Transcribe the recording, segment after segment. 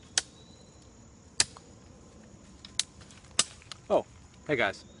Hey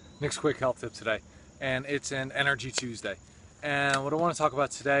guys, Nick's quick health tip today, and it's an Energy Tuesday. And what I want to talk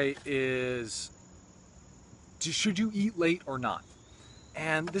about today is should you eat late or not?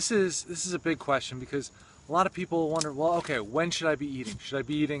 And this is a big question because a lot of people wonder, well, okay, when should I be eating?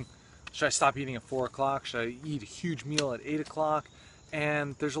 Should I stop eating at 4 o'clock? Should I eat a huge meal at 8 o'clock?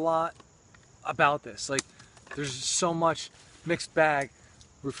 And there's a lot about this. Like, there's so much mixed bag.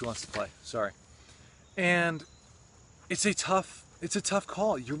 Roofie wants to play. Sorry. And it's a tough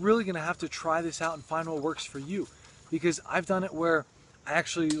call. You're really gonna have to try this out and find what works for you, because I've done it where I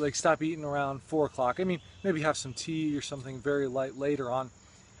actually like stop eating around 4 o'clock. I mean, maybe have some tea or something very light later on,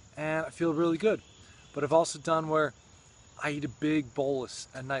 and I feel really good. But I've also done where I eat a big bolus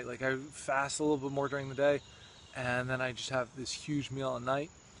at night. Like, I fast a little bit more during the day, and then I just have this huge meal at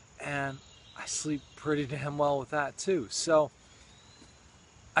night, and I sleep pretty damn well with that too. So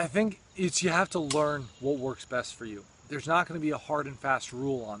I think you have to learn what works best for you. There's not going to be a hard and fast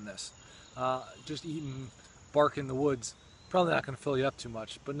rule on this. Just eating bark in the woods, probably not going to fill you up too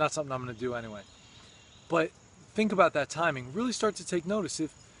much, but not something I'm going to do anyway. But think about that timing. Really start to take notice.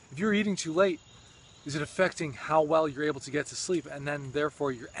 If you're eating too late, is it affecting how well you're able to get to sleep and then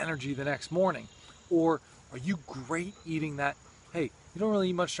therefore your energy the next morning? Or are you great eating that, hey, you don't really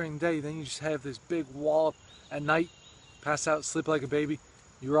eat much during the day, then you just have this big wallop at night, pass out, sleep like a baby,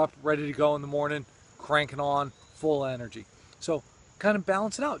 you're up ready to go in the morning, cranking on, full energy. So kind of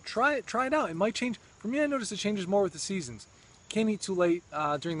balance it out. Try it out. It might change. For me, I notice it changes more with the seasons. Can't eat too late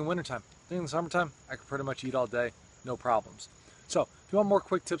during the wintertime. During the summertime, I can pretty much eat all day, no problems. So if you want more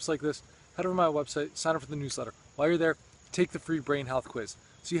quick tips like this, head over to my website, sign up for the newsletter. While you're there, take the free brain health quiz.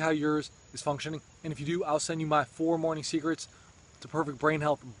 See how yours is functioning. And if you do, I'll send you my 4 morning secrets to perfect brain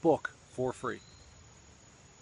health book for free.